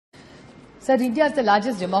Sir, India is the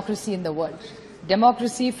largest democracy in the world.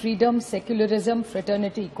 Democracy, freedom, secularism,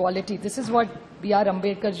 fraternity, equality. This is what B.R.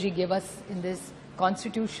 Ambedkar ji gave us in this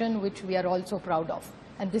constitution, which we are also proud of.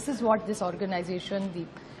 And this is what this organization, the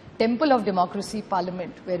Temple of Democracy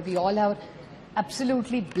Parliament, where we all are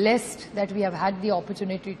absolutely blessed that we have had the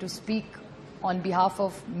opportunity to speak on behalf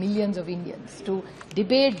of millions of Indians, to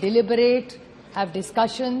debate, deliberate, have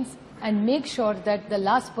discussions, and make sure that the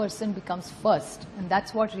last person becomes first. And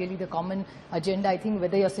that's what really the common agenda, I think,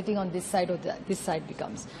 whether you're sitting on this side or this side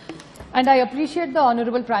becomes. And I appreciate the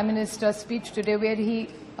Honorable Prime Minister's speech today, where he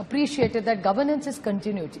appreciated that governance is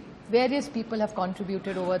continuity. Various people have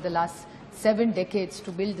contributed over the last 7 decades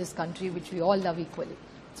to build this country, which we all love equally.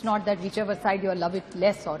 It's not that whichever side you love it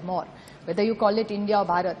less or more. Whether you call it India or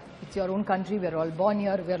Bharat, it's your own country. We're all born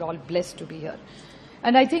here. We're all blessed to be here.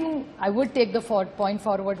 And I think I would take the point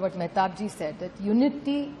forward what Mehtabji said, that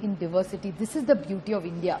unity in diversity, this is the beauty of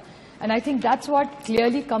India. And I think that's what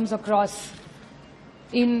clearly comes across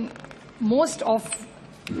in most of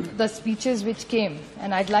the speeches which came.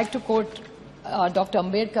 And I'd like to quote Dr.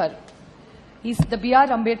 Ambedkar. The B.R.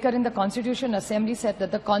 Ambedkar in the Constitution Assembly said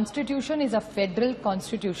that the Constitution is a federal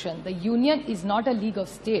constitution. The Union is not a league of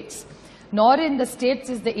states, nor in the states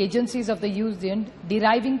is the agencies of the Union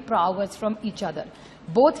deriving powers from each other.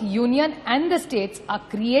 Both Union and the states are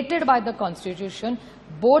created by the Constitution.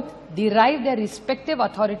 Both derive their respective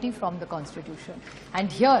authority from the Constitution.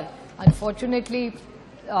 And here, unfortunately,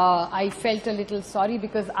 I felt a little sorry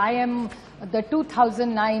because I am the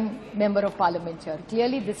 2009 Member of Parliament here.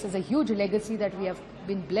 Clearly, this is a huge legacy that we have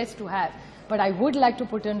been blessed to have. But I would like to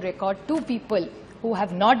put on record 2 people who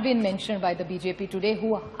have not been mentioned by the BJP today,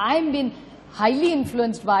 who I've been highly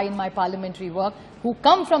influenced by in my parliamentary work, who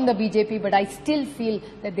come from the BJP, but I still feel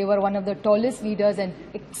that they were one of the tallest leaders and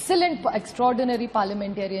excellent, extraordinary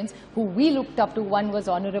parliamentarians who we looked up to. One was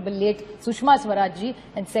Honorable late Sushma Swaraj ji,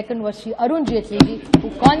 and second was Arun Jaitley ji,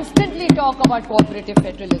 who constantly talk about cooperative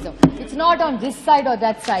federalism. It's not on this side or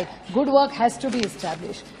that side. Good work has to be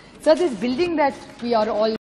established. So this building that we are all